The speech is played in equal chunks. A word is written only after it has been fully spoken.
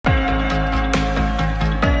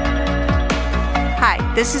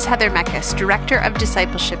This is Heather Meckes, Director of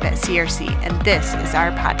Discipleship at CRC, and this is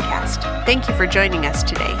our podcast. Thank you for joining us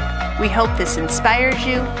today. We hope this inspires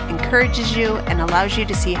you, encourages you, and allows you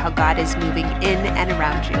to see how God is moving in and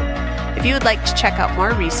around you. If you would like to check out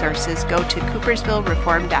more resources, go to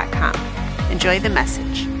coopersvillereform.com. Enjoy the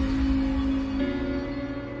message.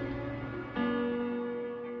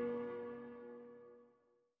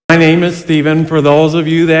 My name is Stephen, for those of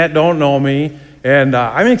you that don't know me, and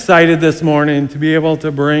I'm excited this morning to be able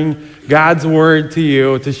to bring God's Word to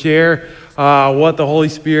you, to share what the Holy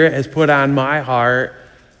Spirit has put on my heart.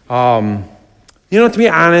 To be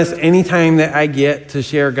honest, anytime that I get to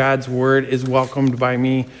share God's Word is welcomed by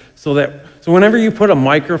me, so whenever you put a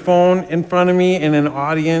microphone in front of me in an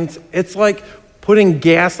audience, it's like putting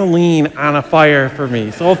gasoline on a fire for me.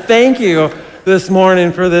 So thank you this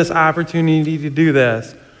morning for this opportunity to do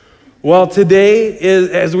this. Well, today is,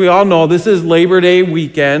 as we all know, this is Labor Day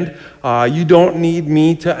weekend. You don't need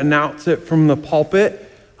me to announce it from the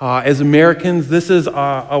pulpit. As Americans, this is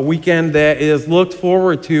a weekend that is looked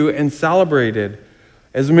forward to and celebrated.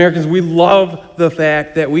 As Americans, we love the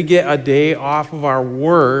fact that we get a day off of our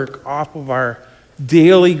work, off of our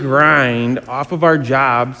daily grind, off of our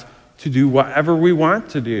jobs to do whatever we want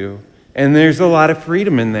to do. And there's a lot of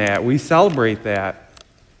freedom in that. We celebrate that.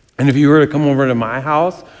 And if you were to come over to my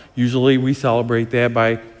house, usually we celebrate that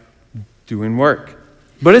by doing work.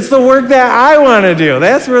 But it's the work that I want to do.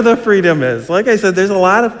 That's where the freedom is. Like I said, there's a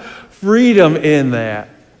lot of freedom in that.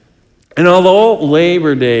 And although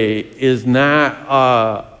Labor Day is not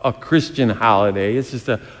a Christian holiday, it's just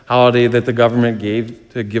a holiday that the government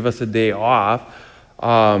gave to give us a day off,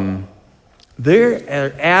 there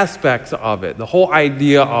are aspects of it. The whole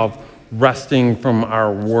idea of resting from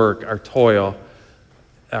our work, our toil,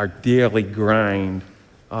 our daily grind,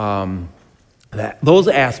 those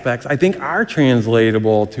aspects, I think, are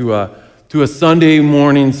translatable to a Sunday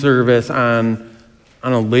morning service on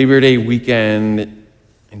a Labor Day weekend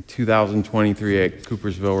in 2023 at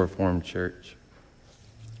Coopersville Reformed Church.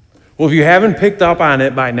 Well, if you haven't picked up on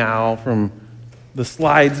it by now from the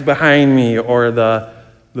slides behind me or the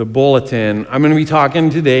bulletin, I'm going to be talking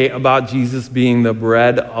today about Jesus being the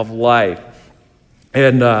bread of life.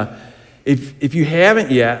 And If you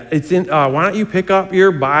haven't yet, it's in. Why don't you pick up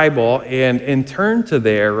your Bible and turn to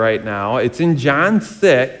there right now? It's in John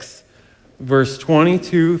 6, verse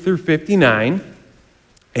 22 through 59.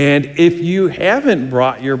 And if you haven't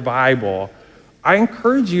brought your Bible, I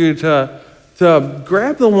encourage you to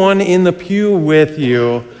grab the one in the pew with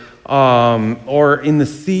you or in the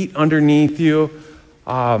seat underneath you.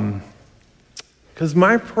 Because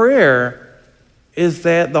my prayer is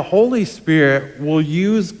that the Holy Spirit will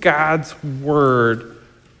use God's Word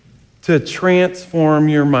to transform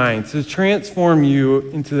your mind, to transform you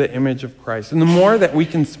into the image of Christ. And the more that we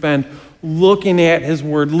can spend looking at His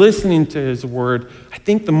Word, listening to His Word, I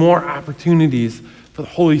think the more opportunities for the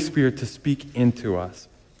Holy Spirit to speak into us.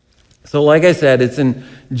 So like I said, it's in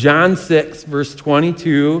John 6, verse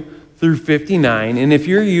 22 through 59. And if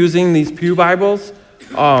you're using these pew Bibles,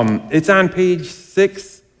 it's on page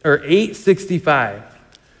 865.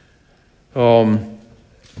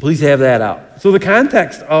 Please have that out. So the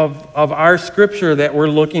context of our scripture that we're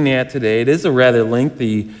looking at today, it is a rather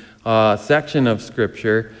lengthy section of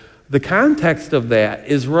scripture. The context of that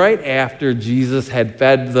is right after Jesus had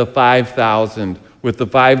fed the 5,000 with the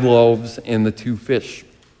 5 loaves and the 2 fish.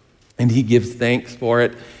 And He gives thanks for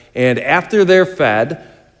it. And after they're fed,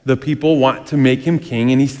 the people want to make Him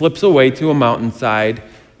king, and He slips away to a mountainside,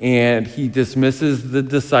 and He dismisses the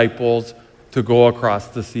disciples to go across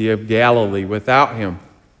the Sea of Galilee without Him.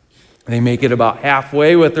 They make it about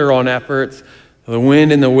halfway with their own efforts. The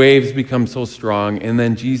wind and the waves become so strong, and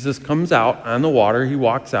then Jesus comes out on the water. He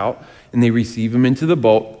walks out, and they receive Him into the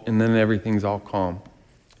boat, and then everything's all calm.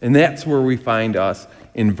 And that's where we find us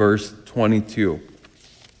in verse 22.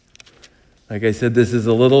 Like I said, this is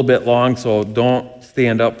a little bit long, so don't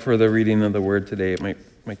stand up for the reading of the Word today. It might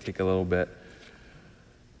take a little bit.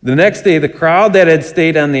 The next day, the crowd that had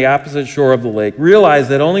stayed on the opposite shore of the lake realized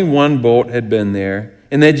that only one boat had been there,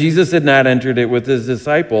 and that Jesus had not entered it with His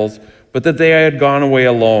disciples, but that they had gone away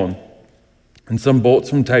alone. And some boats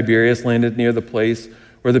from Tiberias landed near the place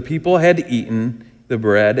where the people had eaten the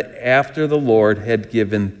bread after the Lord had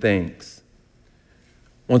given thanks.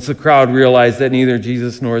 Once the crowd realized that neither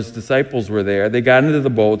Jesus nor His disciples were there, they got into the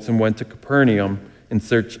boats and went to Capernaum in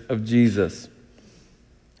search of Jesus.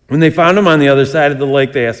 When they found Him on the other side of the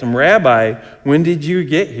lake, they asked Him, "Rabbi, when did you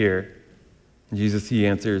get here?" And Jesus, He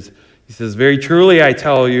answers, He says, "Very truly I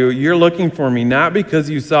tell you, you're looking for me not because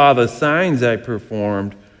you saw the signs I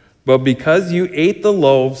performed, but because you ate the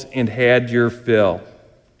loaves and had your fill.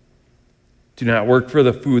 Do not work for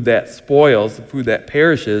the food that spoils, the food that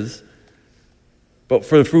perishes, but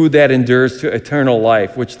for the food that endures to eternal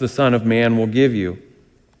life, which the Son of Man will give you.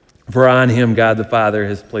 For on him God the Father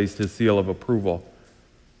has placed his seal of approval.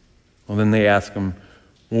 Well, then they ask him,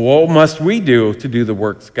 what must we do to do the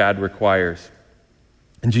works God requires?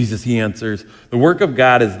 And Jesus, he answers, the work of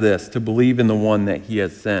God is this, to believe in the one that he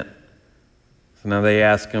has sent. So now they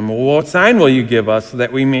ask him, well, what sign will you give us so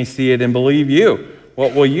that we may see it and believe you?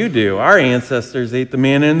 What will you do? Our ancestors ate the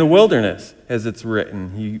manna in the wilderness, as it's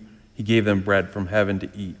written. He gave them bread from heaven to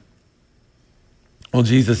eat. Well,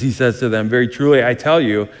 Jesus, he says to them, very truly, I tell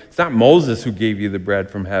you, it's not Moses who gave you the bread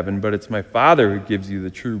from heaven, but it's my Father who gives you the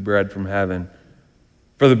true bread from heaven.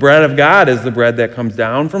 For the bread of God is the bread that comes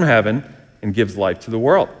down from heaven and gives life to the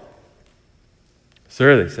world.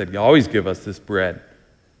 Sir, they said, you always give us this bread.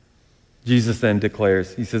 Jesus then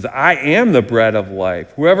declares, he says, I am the bread of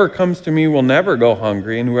life. Whoever comes to me will never go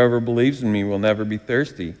hungry, and whoever believes in me will never be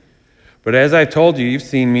thirsty. But as I told you, you've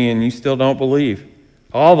seen me, and you still don't believe.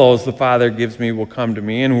 All those the Father gives me will come to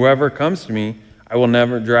me, and whoever comes to me, I will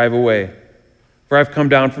never drive away. For I've come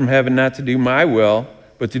down from heaven not to do my will,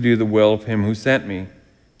 but to do the will of him who sent me.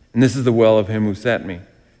 And this is the will of him who sent me,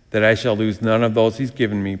 that I shall lose none of those he's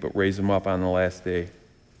given me, but raise them up on the last day.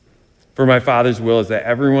 For my Father's will is that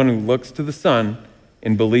everyone who looks to the Son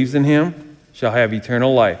and believes in him shall have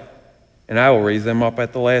eternal life, and I will raise them up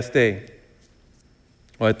at the last day.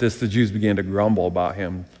 Well, at this, the Jews began to grumble about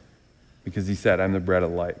him, because he said, I'm the bread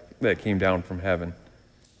of life that came down from heaven.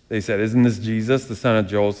 They said, isn't this Jesus, the son of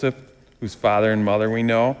Joseph, whose father and mother we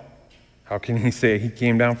know? How can he say he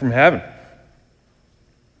came down from heaven?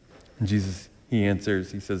 And Jesus, he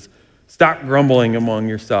answers, he says, stop grumbling among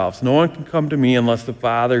yourselves. No one can come to me unless the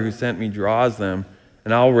Father who sent me draws them,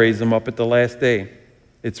 and I'll raise them up at the last day.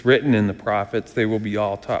 It's written in the prophets, they will be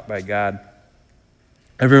all taught by God.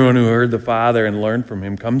 Everyone who heard the Father and learned from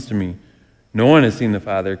him comes to me. No one has seen the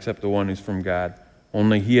Father except the one who's from God.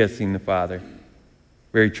 Only he has seen the Father.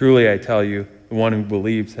 Very truly, I tell you, the one who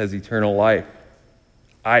believes has eternal life.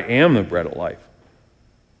 I am the bread of life.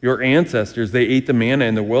 Your ancestors, they ate the manna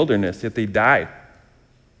in the wilderness, yet they died.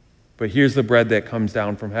 But here's the bread that comes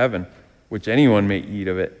down from heaven, which anyone may eat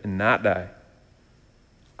of it and not die.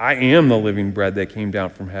 I am the living bread that came down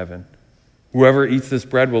from heaven. Whoever eats this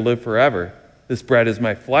bread will live forever. This bread is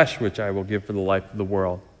my flesh, which I will give for the life of the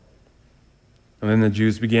world. And then the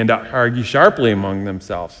Jews began to argue sharply among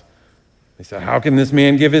themselves. They said, how can this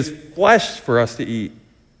man give his flesh for us to eat?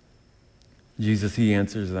 Jesus, he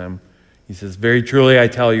answers them. He says, very truly I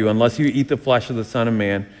tell you, unless you eat the flesh of the Son of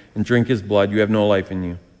Man and drink his blood, you have no life in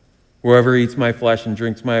you. Whoever eats my flesh and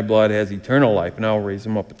drinks my blood has eternal life, and I will raise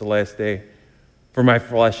him up at the last day. For my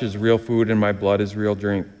flesh is real food, and my blood is real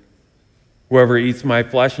drink. Whoever eats my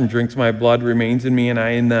flesh and drinks my blood remains in me, and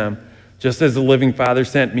I in them. Just as the living Father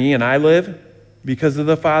sent me, and I live because of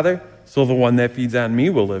the Father, so the one that feeds on me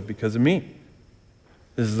will live because of me.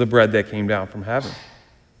 This is the bread that came down from heaven.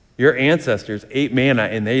 Your ancestors ate manna,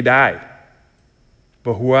 and they died.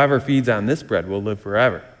 But whoever feeds on this bread will live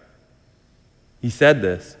forever. He said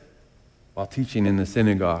this while teaching in the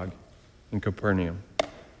synagogue in Capernaum.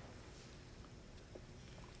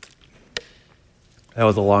 That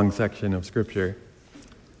was a long section of Scripture.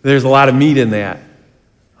 There's a lot of meat in that.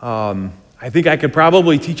 I think I could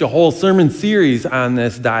probably teach a whole sermon series on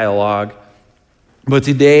this dialogue. But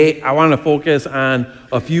today, I want to focus on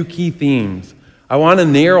a few key themes. I want to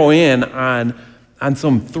narrow in on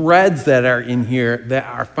some threads that are in here that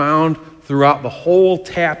are found throughout the whole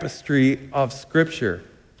tapestry of Scripture.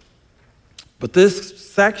 But this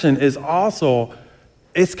section is also,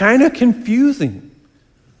 it's kind of confusing.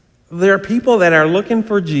 There are people that are looking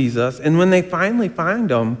for Jesus, and when they finally find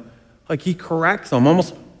him, like he corrects them,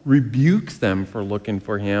 almost rebukes them for looking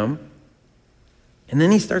for him. And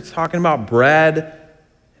then he starts talking about bread,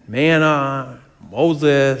 manna,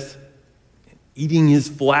 Moses, eating his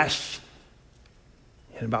flesh,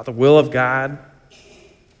 and about the will of God.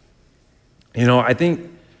 You know, I think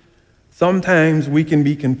sometimes we can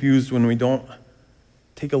be confused when we don't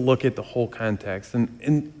take a look at the whole context.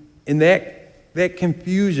 And that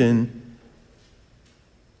confusion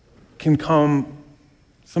can come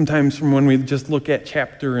sometimes from when we just look at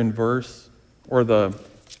chapter and verse or the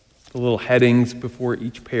little headings before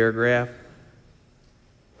each paragraph.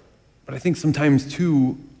 But I think sometimes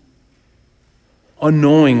too,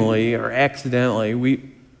 unknowingly or accidentally, we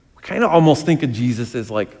kind of almost think of Jesus as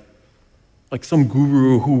like some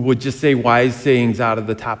guru who would just say wise sayings out of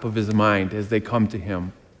the top of his mind as they come to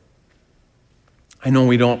him. I know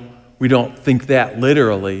we don't think that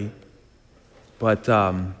literally, but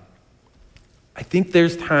I think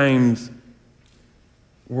there's times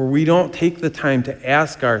where we don't take the time to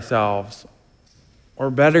ask ourselves, or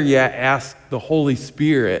better yet, ask the Holy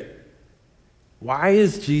Spirit, why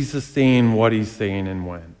is Jesus saying what he's saying and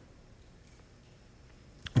when?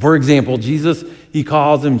 For example, Jesus, he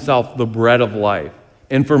calls himself the bread of life.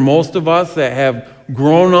 And for most of us that have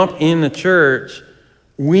grown up in the church,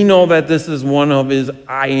 we know that this is one of his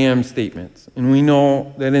I am statements. And we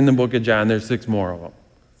know that in the book of John, there's 6 more of them.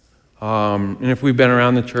 And if we've been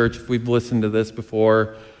around the church, if we've listened to this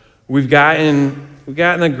before, we've gotten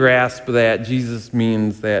a grasp that Jesus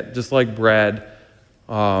means that just like bread,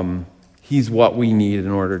 he's what we need in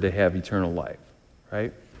order to have eternal life,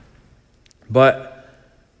 right? But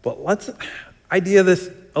let's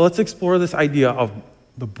explore this idea of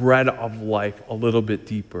the bread of life a little bit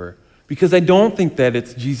deeper, because I don't think that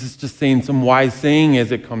it's Jesus just saying some wise saying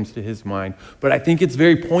as it comes to his mind, but I think it's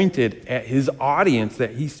very pointed at his audience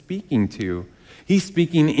that he's speaking to. He's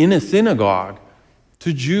speaking in a synagogue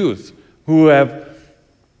to Jews who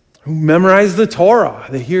memorize the Torah.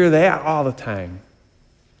 They hear that all the time.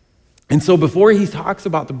 And so before he talks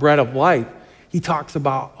about the bread of life, he talks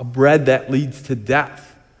about a bread that leads to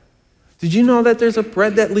death. Did you know that there's a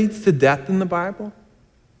bread that leads to death in the Bible?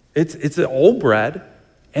 It's an old bread,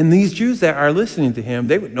 and these Jews that are listening to him,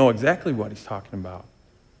 they would know exactly what he's talking about.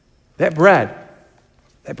 That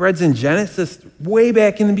bread's in Genesis, way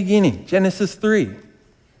back in the beginning, Genesis 3.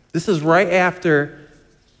 This is right after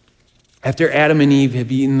Adam and Eve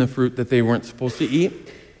have eaten the fruit that they weren't supposed to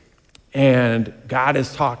eat, and God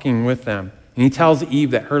is talking with them. And he tells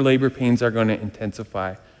Eve that her labor pains are going to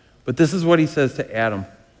intensify. But this is what he says to Adam.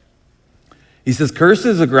 He says, "Cursed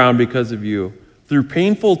is the ground because of you. Through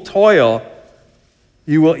painful toil,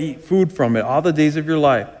 you will eat food from it all the days of your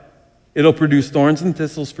life. It'll produce thorns and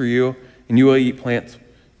thistles for you, and you will eat plants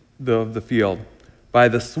of the field. By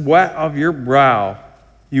the sweat of your brow,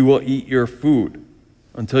 you will eat your food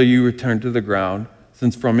until you return to the ground,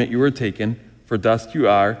 since from it you were taken, for dust you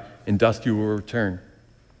are, and dust you will return."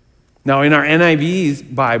 Now, in our NIV's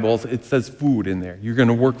Bibles, it says food in there. You're going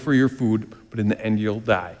to work for your food, but in the end, you'll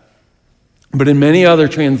die. But in many other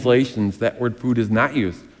translations, that word food is not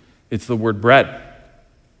used. It's the word bread.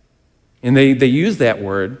 And they use that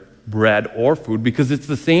word, bread or food, because it's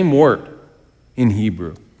the same word in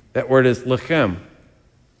Hebrew. That word is lechem,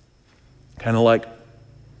 kind of like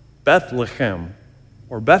Bethlehem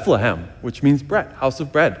or Bethlehem, which means bread, house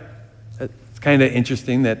of bread. It's kind of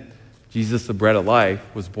interesting that Jesus, the bread of life,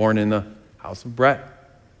 was born in the house of bread.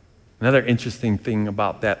 Another interesting thing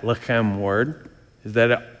about that lechem word is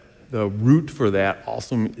that the root for that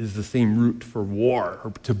also is the same root for war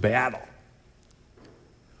or to battle.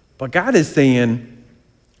 But God is saying,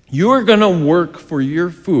 you're going to work for your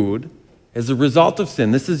food as a result of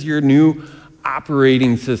sin. This is your new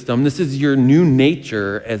operating system. This is your new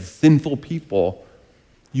nature as sinful people.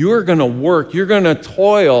 You're going to work. You're going to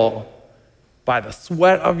toil by the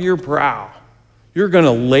sweat of your brow. You're going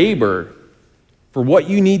to labor for what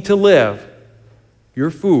you need to live, your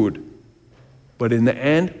food. But in the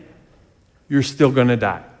end, you're still going to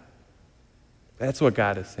die. That's what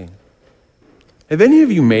God is saying. Have any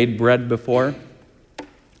of you made bread before?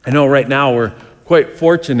 I know right now we're quite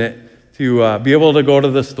fortunate to be able to go to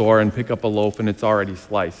the store and pick up a loaf and it's already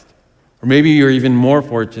sliced. Or maybe you're even more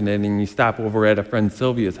fortunate and you stop over at a friend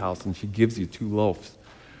Sylvia's house and she gives you 2 loaves.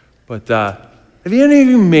 But have any of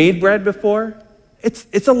you made bread before?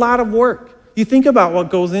 It's a lot of work. You think about what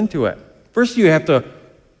goes into it. First you have to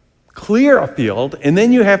clear a field, and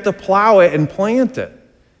then you have to plow it and plant it.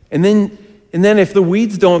 And then if the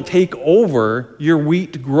weeds don't take over, your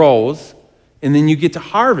wheat grows, and then you get to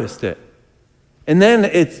harvest it. And then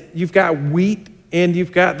you've got wheat, and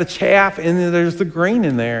you've got the chaff, and then there's the grain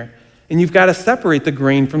in there. And you've got to separate the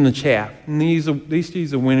grain from the chaff. And they used to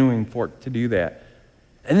use a winnowing fork to do that.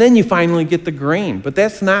 And then you finally get the grain, but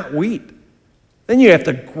that's not wheat. Then you have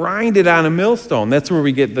to grind it on a millstone. That's where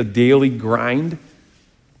we get the daily grind.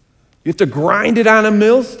 You have to grind it on a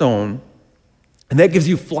millstone, and that gives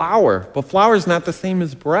you flour. But flour is not the same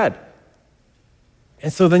as bread.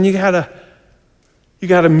 And so then you gotta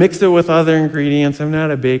mix it with other ingredients. I'm not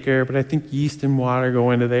a baker, but I think yeast and water go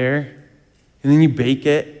into there. And then you bake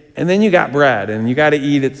it, and then you got bread, and you got to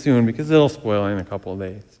eat it soon because it'll spoil in a couple of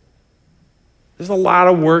days. There's a lot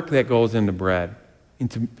of work that goes into bread,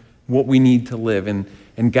 into what we need to live.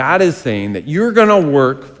 And God is saying that you're going to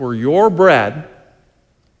work for your bread,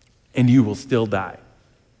 and you will still die.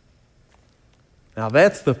 Now,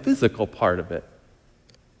 that's the physical part of it,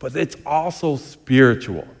 but it's also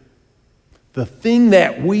spiritual. The thing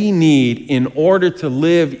that we need in order to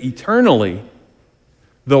live eternally,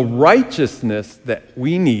 the righteousness that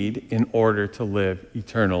we need in order to live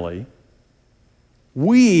eternally,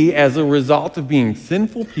 We, as a result of being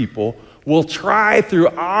sinful people, will try through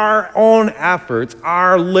our own efforts,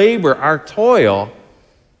 our labor, our toil,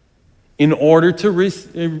 in order to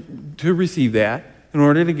receive that, in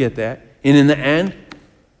order to get that. And in the end,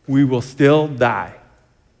 we will still die.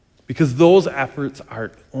 Because those efforts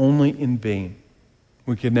are only in vain.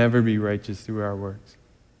 We can never be righteous through our works.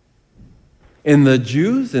 And the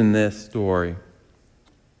Jews in this story,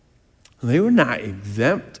 they were not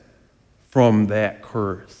exempt from that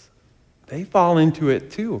curse. They fall into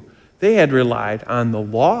it too. They had relied on the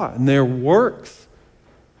law and their works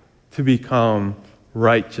to become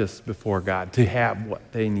righteous before God, to have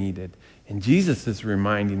what they needed. And Jesus is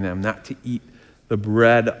reminding them not to eat the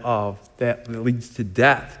bread that leads to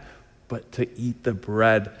death, but to eat the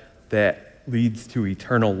bread that leads to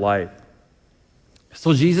eternal life.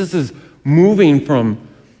 So Jesus is moving from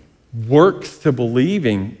works to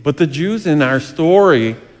believing, but the Jews in our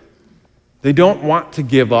story, they don't want to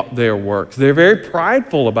give up their works. They're very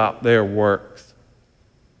prideful about their works.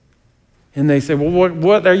 And they say, well,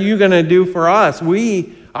 what are you going to do for us?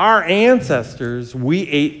 Our ancestors, we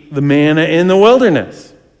ate the manna in the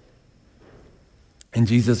wilderness. And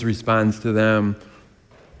Jesus responds to them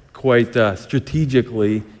quite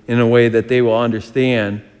strategically in a way that they will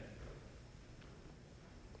understand.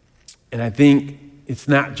 And I think it's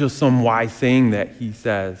not just some wise saying that he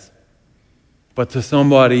says, but to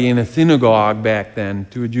somebody in a synagogue back then,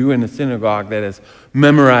 to a Jew in a synagogue that has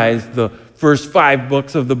memorized the first 5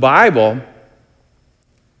 books of the Bible,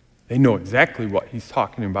 they know exactly what he's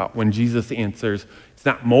talking about when Jesus answers, it's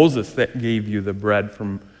not Moses that gave you the bread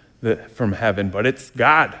from heaven, but it's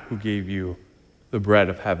God who gave you the bread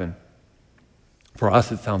of heaven. For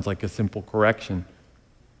us, it sounds like a simple correction.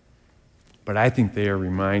 But I think they are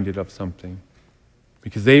reminded of something.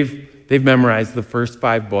 Because they've memorized the first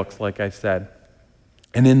 5 books, like I said.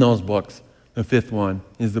 And in those books, the 5th one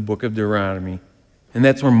is the book of Deuteronomy. And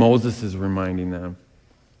that's where Moses is reminding them.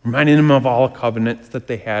 Reminding them of all the covenants that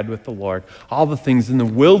they had with the Lord. All the things in the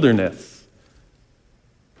wilderness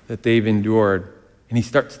that they've endured. And he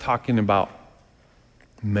starts talking about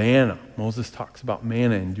manna. Moses talks about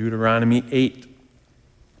manna in Deuteronomy 8.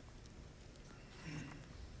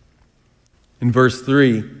 In verse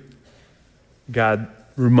 3, God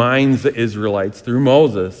reminds the Israelites through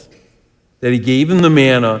Moses that he gave them the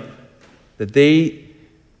manna that they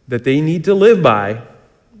need to live by.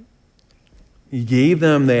 He gave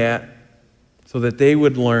them that so that they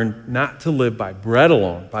would learn not to live by bread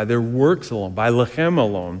alone, by their works alone, by lechem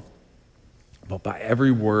alone, but by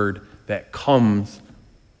every word that comes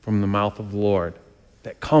from the mouth of the Lord,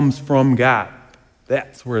 that comes from God.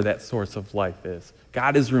 That's where that source of life is.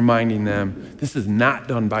 God is reminding them, this is not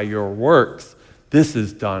done by your works. This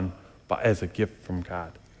is done as a gift from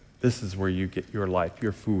God. This is where you get your life,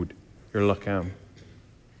 your food, your lechem.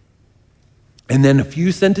 And then a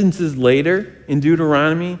few sentences later in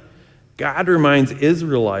Deuteronomy, God reminds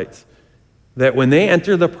Israelites that when they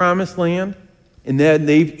enter the promised land and that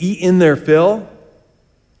they've eaten their fill,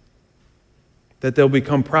 that they'll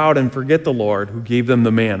become proud and forget the Lord who gave them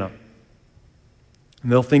the manna.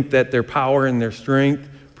 And they'll think that their power and their strength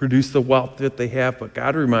produce the wealth that they have, but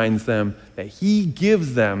God reminds them that he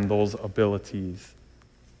gives them those abilities.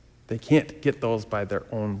 They can't get those by their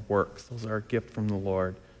own works. Those are a gift from the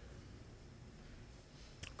Lord.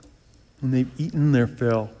 When they've eaten their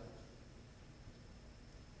fill.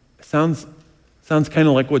 It sounds kind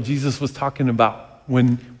of like what Jesus was talking about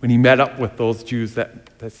when he met up with those Jews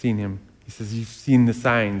that seen him. He says, you've seen the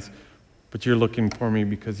signs, but you're looking for me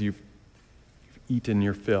because you've eaten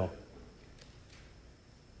your fill.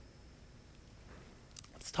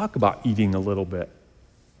 Let's talk about eating a little bit.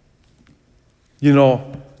 You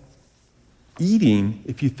know, eating,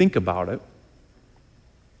 if you think about it,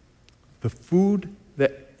 the food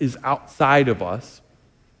that is outside of us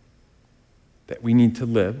that we need to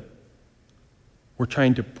live, we're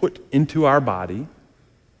trying to put into our body,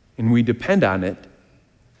 and we depend on it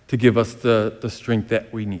to give us the strength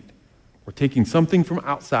that we need. We're taking something from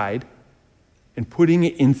outside and putting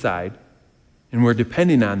it inside, and we're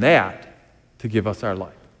depending on that to give us our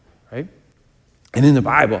life, right? And in the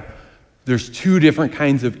Bible, there's 2 different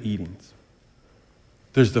kinds of eatings.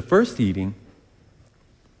 There's the first eating,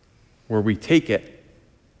 where we take it,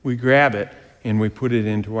 we grab it, and we put it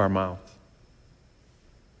into our mouth.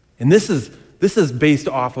 And this is based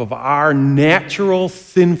off of our natural,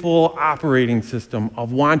 sinful operating system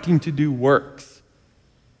of wanting to do works.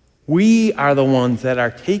 We are the ones that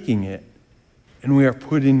are taking it, and we are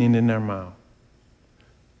putting it in our mouth.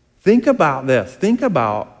 Think about this. Think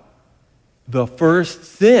about the first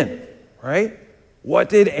sin, right? What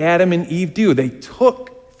did Adam and Eve do? They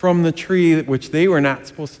took from the tree which they were not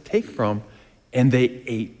supposed to take from, and they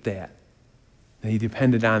ate that. They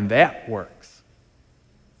depended on that works.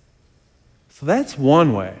 So that's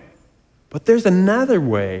one way. But there's another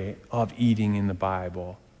way of eating in the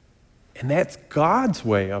Bible, and that's God's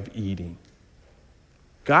way of eating.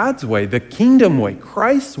 God's way, the kingdom way,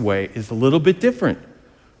 Christ's way, is a little bit different.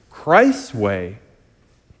 Christ's way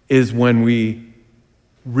is when we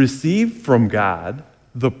receive from God,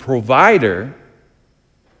 the provider,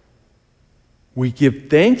 we give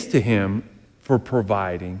thanks to him for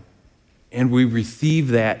providing, and we receive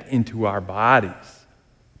that into our bodies.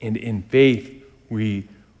 And in faith, we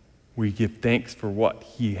give thanks for what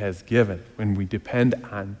he has given when we depend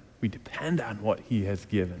on what he has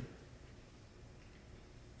given.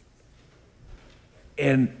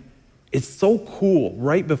 And it's so cool.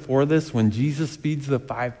 Right before this, when Jesus feeds the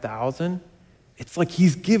 5,000, it's like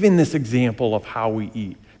he's giving this example of how we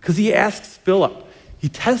eat. Because he asks Philip, he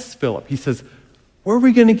tests Philip. He says, where are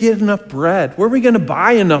we going to get enough bread? Where are we going to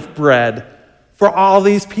buy enough bread for all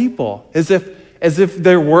these people? As if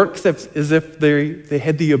their works, as if they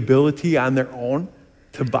had the ability on their own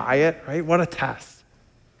to buy it, right? What a test.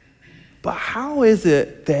 But how is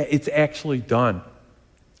it that it's actually done?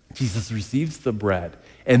 Jesus receives the bread,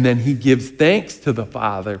 and then he gives thanks to the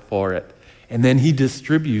Father for it, and then he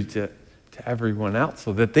distributes it to everyone else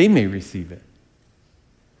so that they may receive it.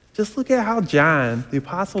 Just look at how John, the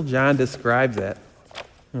Apostle John, describes it.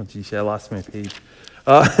 Oh, geez, I lost my page.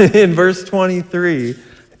 In verse 23, I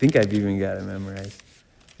think I've even got it memorized.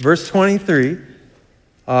 Verse 23,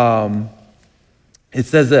 it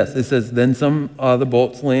says this. It says, then some of the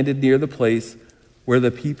boats landed near the place where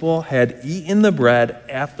the people had eaten the bread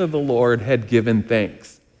after the Lord had given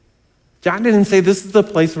thanks. John didn't say this is the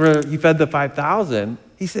place where he fed the 5,000.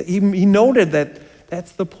 He said he noted that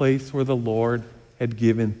that's the place where the Lord had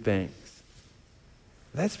given thanks.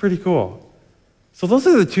 That's pretty cool. So those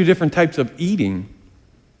are the two different types of eating.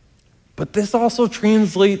 But this also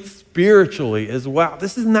translates spiritually as well.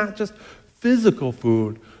 This is not just physical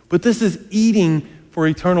food, but this is eating for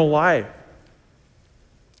eternal life.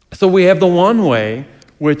 So we have the one way,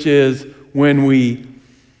 which is when we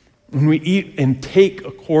eat and take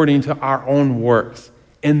according to our own works.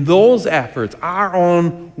 And those efforts, our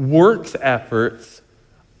own works efforts,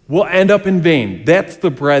 will end up in vain. That's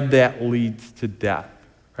the bread that leads to death,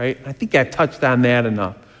 right? I think I've touched on that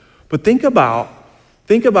enough. But think about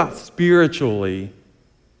spiritually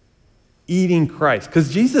eating Christ.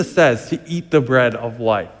 Because Jesus says to eat the bread of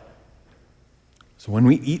life. So when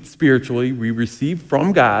we eat spiritually, we receive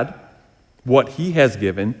from God what he has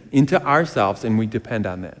given into ourselves, and we depend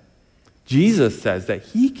on that. Jesus says that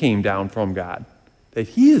he came down from God, that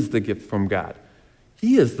he is the gift from God.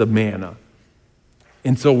 He is the manna.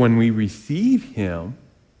 And so when we receive him,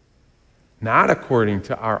 not according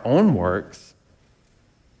to our own works,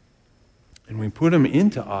 and we put him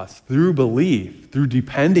into us through belief, through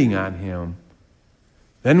depending on him,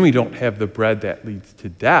 then we don't have the bread that leads to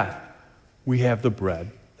death. We have the bread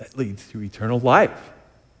that leads to eternal life.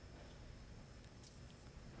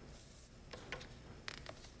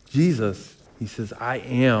 Jesus, he says, I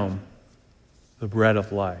am the bread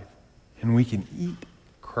of life. And we can eat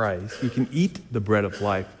Christ. We can eat the bread of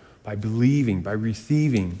life by believing, by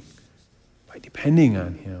receiving, by depending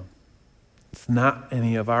on him. It's not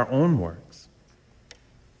any of our own works.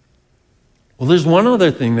 Well, there's one other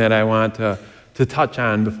thing that I want to touch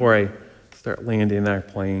on before I start landing our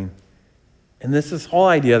plane. And this whole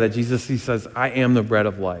idea that Jesus, he says, I am the bread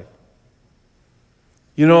of life.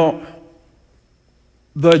 You know,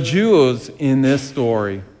 the Jews in this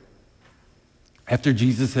story, after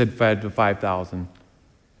Jesus had fed the 5,000,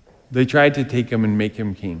 they tried to take him and make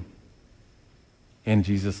him king. And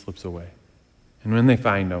Jesus slips away. And when they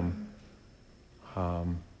find him,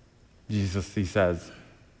 Jesus, he says,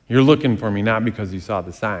 you're looking for me not because you saw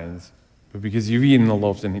the signs, but because you've eaten the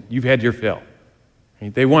loaves and you've had your fill.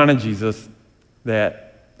 Right? They wanted Jesus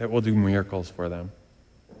that will do miracles for them,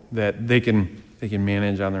 that they can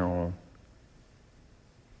manage on their own.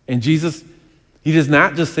 And Jesus, he does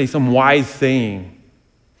not just say some wise saying,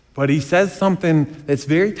 but he says something that's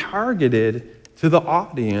very targeted to the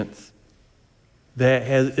audience that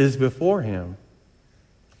is before him.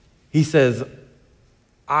 He says,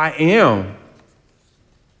 I am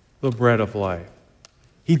the bread of life.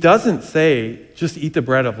 He doesn't say, just eat the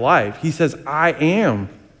bread of life. He says, I am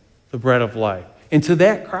the bread of life. And to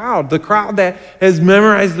that crowd, the crowd that has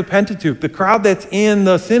memorized the Pentateuch, the crowd that's in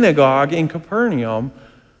the synagogue in Capernaum,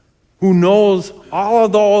 who knows all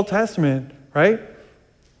of the Old Testament, right?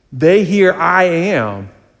 They hear I am,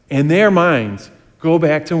 and their minds go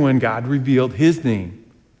back to when God revealed his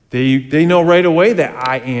name, They know right away that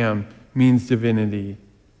I am means divinity.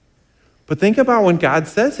 But think about when God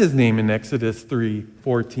says his name in Exodus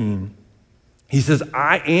 3:14. He says,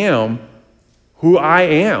 I am who I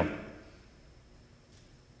am.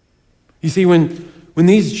 You see, when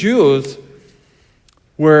these Jews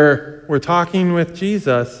were talking with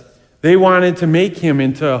Jesus, they wanted to make him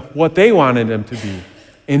into what they wanted him to be.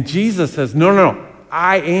 And Jesus says, no,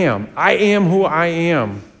 I am who I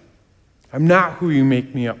am. I'm not who you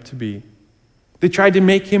make me up to be. They tried to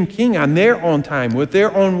make him king on their own time, with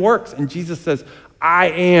their own works. And Jesus says, I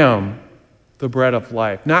am the bread of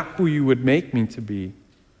life, not who you would make me to be.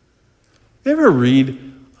 You ever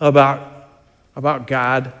read about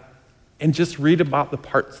God and just read about the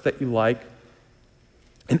parts that you like?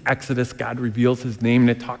 In Exodus, God reveals his name, and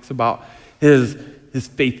it talks about his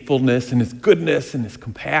faithfulness and his goodness and his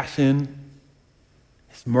compassion,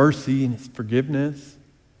 his mercy and his forgiveness.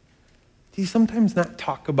 Do you sometimes not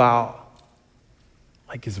talk about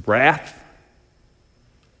like his wrath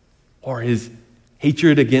or his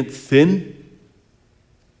hatred against sin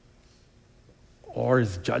or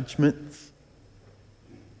his judgments?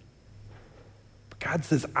 But God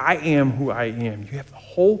says, I am who I am. You have the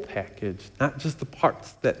whole package, not just the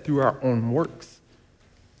parts that through our own works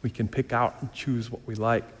we can pick out and choose what we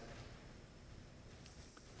like.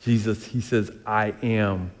 Jesus, he says, I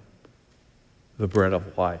am the bread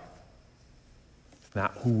of life. It's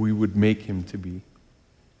not who we would make him to be.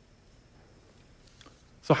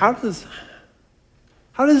 So how does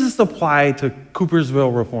this apply to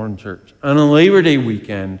Coopersville Reformed Church on a Labor Day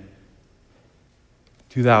weekend,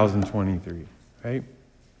 2023, right?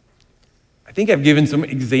 I think I've given some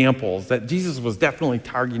examples that Jesus was definitely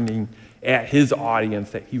targeting at his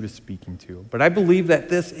audience that he was speaking to. But I believe that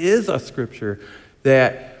this is a scripture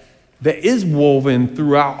that is woven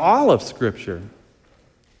throughout all of Scripture.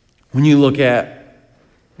 When you look at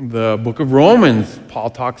the book of Romans,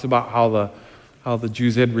 Paul talks about how the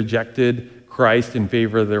Jews had rejected Christ in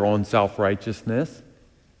favor of their own self-righteousness.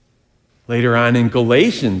 Later on in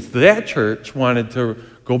Galatians, that church wanted to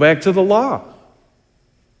go back to the law.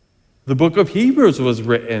 The book of Hebrews was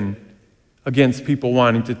written against people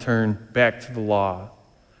wanting to turn back to the law.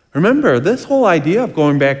 Remember, this whole idea of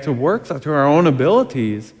going back to works, to our own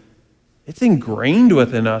abilities, it's ingrained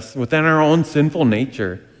within us, within our own sinful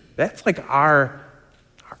nature. That's like our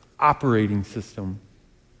operating system.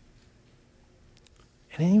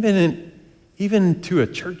 And even to a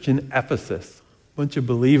church in Ephesus, a bunch of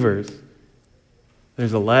believers,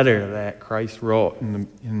 there's a letter that Christ wrote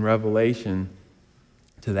in Revelation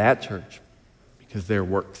to that church because their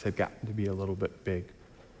works had gotten to be a little bit big.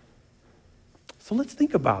 So let's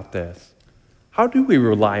think about this. How do we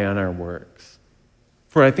rely on our works?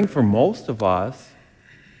 I think for most of us,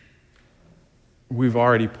 we've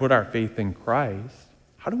already put our faith in Christ.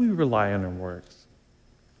 How do we rely on our works?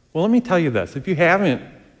 Well, let me tell you this. If you haven't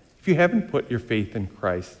put your faith in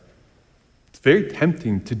Christ, it's very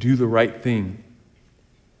tempting to do the right thing,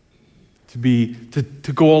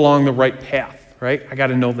 to go along the right path, right? I got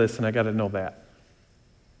to know this and I got to know that.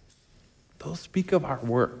 Those speak of our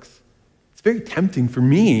works. It's very tempting for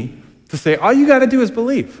me to say, all you got to do is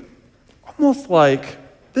believe. Almost like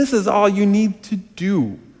this is all you need to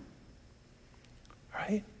do,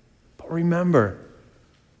 right? But remember,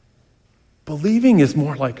 believing is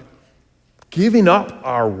more like giving up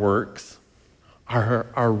our works,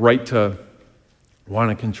 our right to want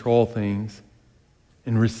to control things,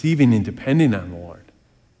 and receiving and depending on the Lord.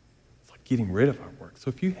 It's like getting rid of our works. So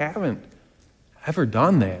if you haven't ever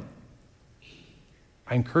done that,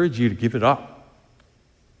 I encourage you to give it up.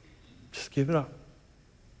 Just give it up.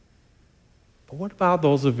 But what about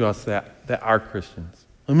those of us that are Christians?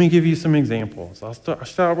 Let me give you some examples. I'll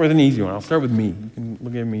start with an easy one. I'll start with me. You can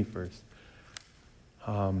look at me first.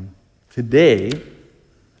 Today,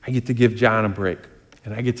 I get to give John a break,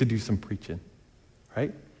 and I get to do some preaching,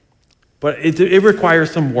 right? But it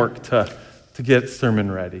requires some work to get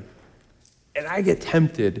sermon ready. And I get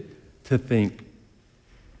tempted to think,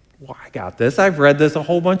 well, I got this. I've read this a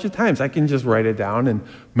whole bunch of times. I can just write it down and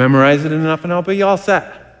memorize it enough, and I'll be all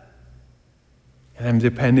set. And I'm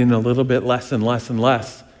depending a little bit less and less and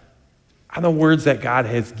less on the words that God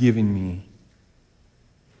has given me.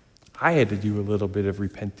 I had to do a little bit of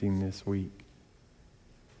repenting this week.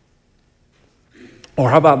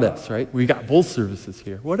 Or how about this, right? We got both services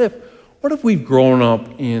here. What if we've grown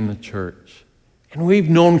up in the church and we've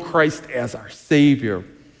known Christ as our Savior,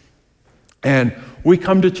 and we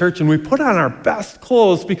come to church and we put on our best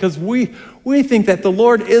clothes because we think that the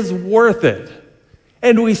Lord is worth it,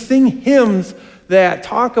 and we sing hymns that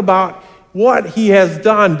talk about what he has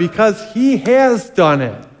done because he has done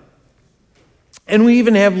it. And we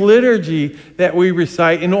even have liturgy that we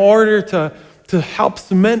recite in order to help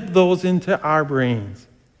cement those into our brains.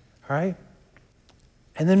 All right?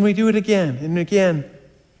 And then we do it again and again.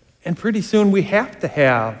 And pretty soon we have to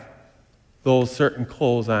have those certain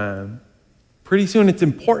clothes on. Pretty soon it's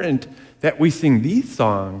important that we sing these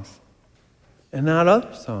songs and not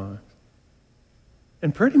other songs.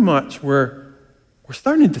 And pretty much we're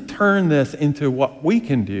starting to turn this into what we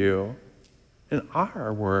can do in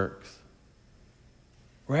our works,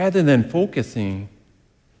 rather than focusing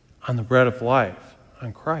on the bread of life,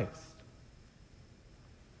 on Christ.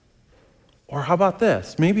 Or how about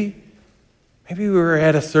this? Maybe we were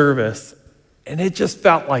at a service and it just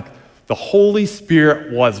felt like the Holy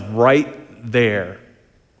Spirit was right there.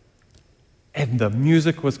 And the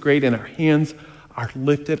music was great and our hands are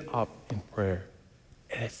lifted up in prayer.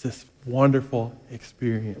 And it's this wonderful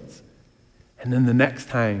experience. And then the next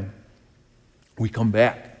time we come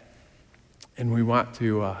back and we want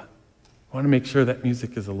to make sure that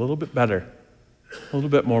music is a little bit better, a little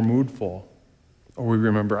bit more moodful. Or we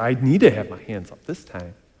remember, I need to have my hands up this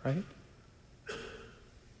time, right?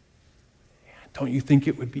 Don't you think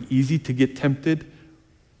it would be easy to get tempted?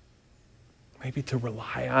 Maybe to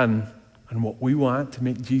rely on what we want, to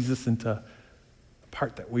make Jesus into the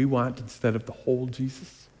part that we want instead of the whole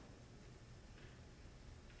Jesus?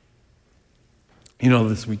 You know,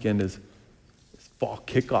 this weekend is fall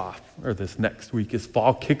kickoff, or this next week is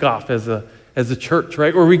fall kickoff as a church,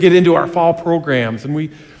 right? Where we get into our fall programs and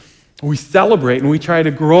we celebrate and we try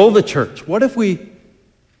to grow the church. What if we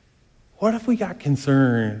got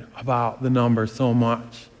concerned about the number so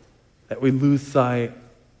much that we lose sight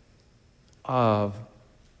of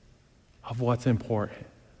what's important?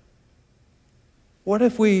 What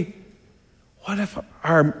if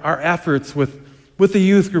our efforts with the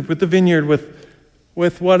youth group, with the vineyard,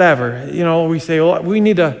 with whatever, you know, we say, well, we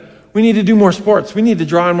need to do more sports. We need to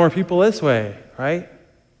draw in more people this way, right?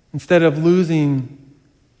 Instead of losing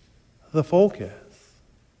the focus.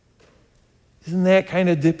 Isn't that kind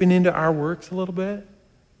of dipping into our works a little bit?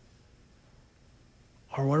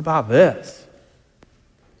 Or what about this?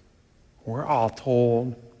 We're all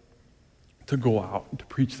told to go out and to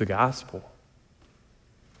preach the gospel.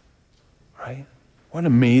 Right? What an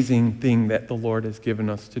amazing thing that the Lord has given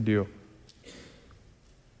us to do.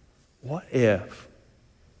 What if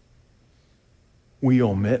we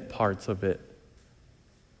omit parts of it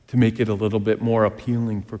to make it a little bit more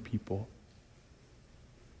appealing for people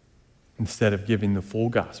instead of giving the full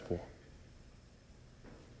gospel?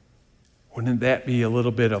 Wouldn't that be a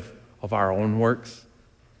little bit of our own works?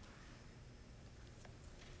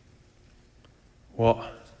 Well,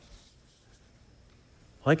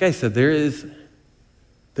 like I said, there is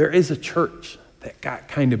a church that got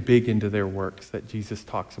kind of big into their works that Jesus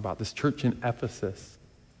talks about, this church in Ephesus.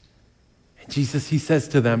 And Jesus, he says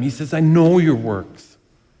to them, he says, I know your works.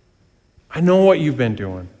 I know what you've been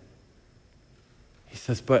doing. He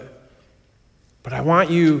says, but I want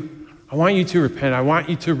you to repent. I want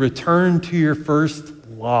you to return to your first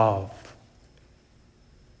love.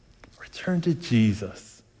 Return to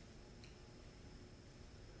Jesus.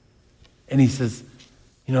 And he says,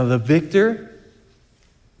 you know, the victor,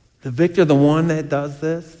 the one that does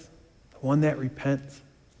this, the one that repents,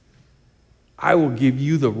 I will give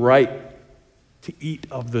you the right to eat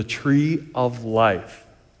of the tree of life.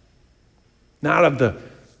 Not of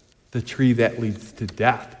the tree that leads to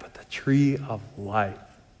death, but the tree of life.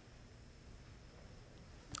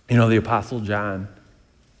 You know, the Apostle John,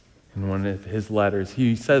 in one of his letters,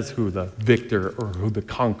 he says who the victor or who the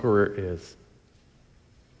conqueror is.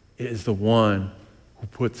 It is the one who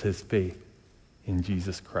puts his faith in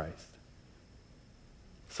Jesus Christ.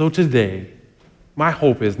 So today, my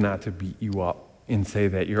hope is not to beat you up and say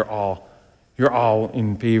that you're all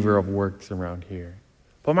in favor of works around here.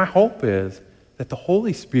 But my hope is that the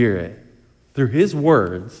Holy Spirit, through his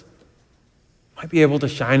words, might be able to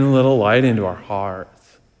shine a little light into our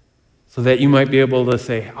hearts so that you might be able to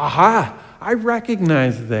say, aha, I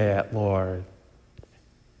recognize that, Lord.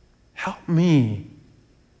 Help me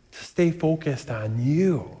to stay focused on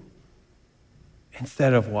you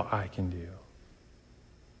instead of what I can do.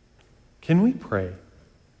 Can we pray?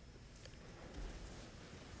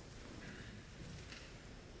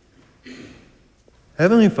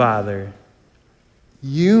 Heavenly Father,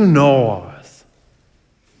 you know us.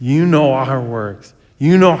 You know our works.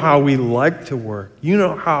 You know how we like to work. You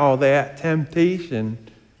know how that temptation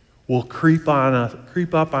will creep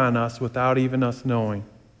up on us without even us knowing.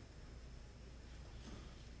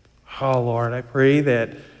 Oh, Lord, I pray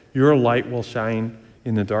that your light will shine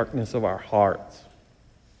in the darkness of our hearts.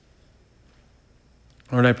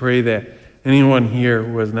 Lord, I pray that anyone here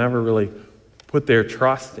who has never really put their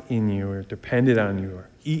trust in you or depended on you or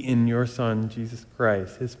eaten your Son, Jesus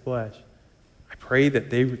Christ, his flesh, I pray that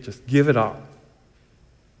they would just give it up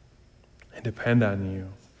and depend on you.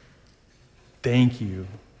 Thank you.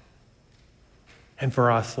 And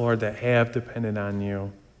for us, Lord, that have depended on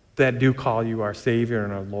you, that do call you our Savior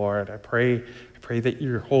and our Lord, I pray that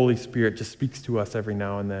your Holy Spirit just speaks to us every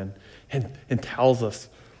now and then and tells us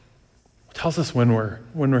when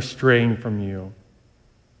we're straying from you.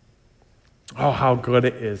 Oh, how good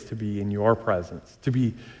it is to be in your presence, to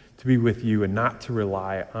be with you and not to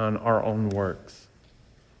rely on our own works.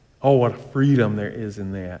 Oh, what a freedom there is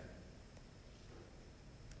in that.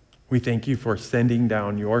 We thank you for sending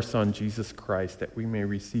down your Son, Jesus Christ, that we may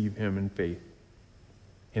receive him in faith.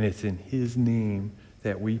 And it's in his name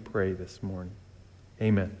that we pray this morning.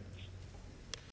 Amen.